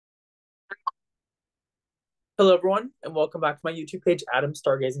Hello, everyone, and welcome back to my YouTube page, Adam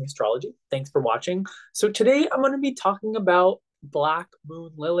Stargazing Astrology. Thanks for watching. So today I'm going to be talking about Black Moon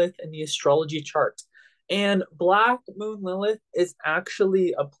Lilith in the astrology chart. And Black Moon Lilith is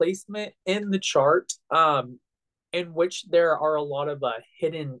actually a placement in the chart in which there are a lot of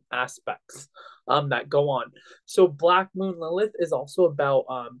hidden aspects that go on. So Black Moon Lilith is also about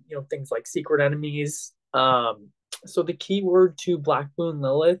things like secret enemies. So the key word to Black Moon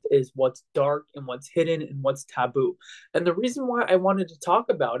Lilith is what's dark and what's hidden and what's taboo. And the reason why I wanted to talk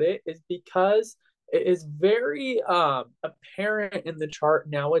about it is because it is very apparent in the chart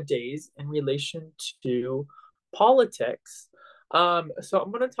nowadays in relation to politics. So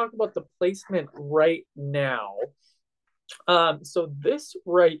I'm going to talk about the placement right now. So this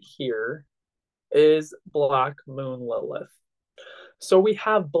right here is Black Moon Lilith. So we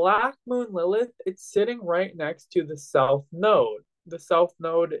have Black Moon Lilith. It's sitting right next to the South Node. The South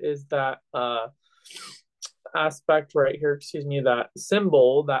Node is that aspect right here, that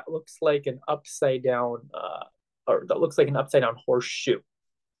symbol that looks like an upside down, or that looks like an upside down horseshoe.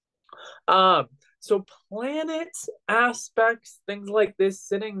 So planets, aspects, things like this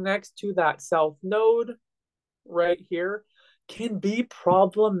sitting next to that South Node right here can be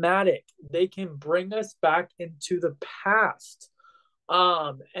problematic. They can bring us back into the past.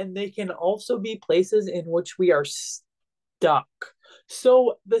 And they can also be places in which we are stuck.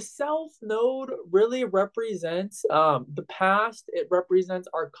 So the South Node really represents the past. It represents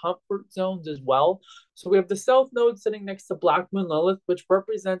our comfort zones as well. So we have the South Node sitting next to Black Moon Lilith, which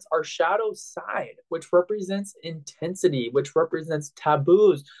represents our shadow side, which represents intensity, which represents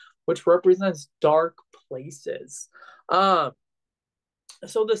taboos, which represents dark places.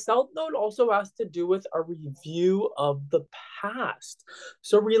 So the South Node also has to do with a review of the past.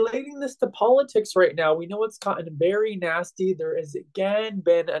 So relating this to politics right now, we know it's gotten very nasty. There has again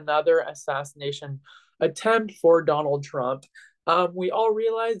been another assassination attempt for Donald Trump. We all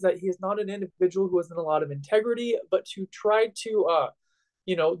realize that he is not an individual who has a lot of integrity, but to try to,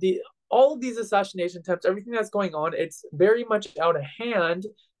 all of these assassination attempts, everything that's going on, it's very much out of hand.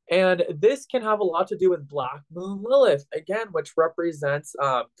 And this can have a lot to do with Black Moon Lilith, again, which represents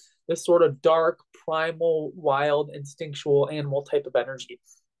this sort of dark, primal, wild, instinctual animal type of energy.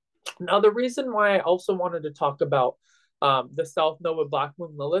 Now, the reason why I also wanted to talk about the South Node with Black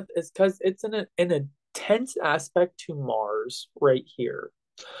Moon Lilith is because it's an intense aspect to Mars right here.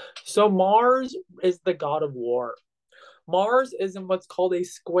 So Mars is the god of war. Mars is in what's called a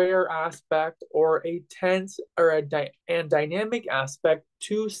square aspect or a tense or and dynamic aspect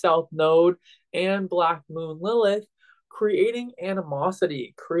to South Node and Black Moon Lilith, creating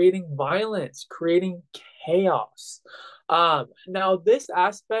animosity, creating violence, creating chaos. Now, this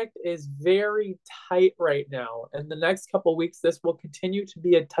aspect is very tight right now. In the next couple of weeks, this will continue to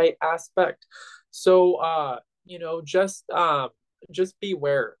be a tight aspect. So, just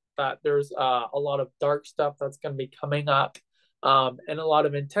beware that there's a lot of dark stuff that's going to be coming up, and a lot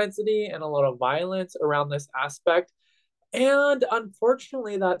of intensity and a lot of violence around this aspect. And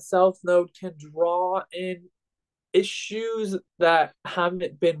unfortunately, that South Node can draw in issues that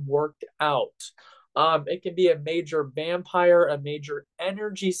haven't been worked out. It can be a major vampire, a major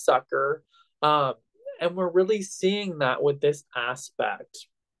energy sucker, and we're really seeing that with this aspect.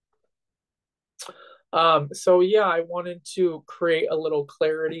 So yeah, I wanted to create a little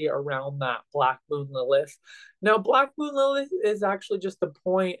clarity around that Black Moon Lilith. Now, Black Moon Lilith is actually just a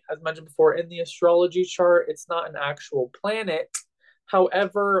point, as mentioned before, in the astrology chart. It's not an actual planet.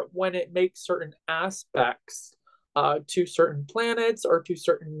 However, when it makes certain aspects to certain planets or to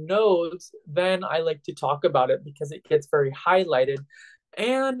certain nodes, then I like to talk about it because it gets very highlighted.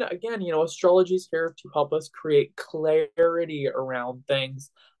 And again, astrology is here to help us create clarity around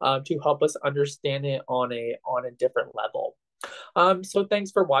things, to help us understand it on a different level. So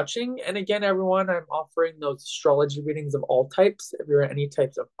thanks for watching. And again, everyone, I'm offering those astrology readings of all types. If you're at any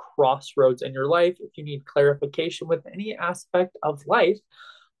types of crossroads in your life, if you need clarification with any aspect of life,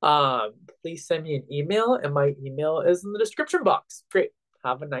 please send me an email, and my email is in the description box. Great.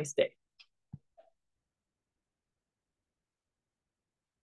 Have a nice day.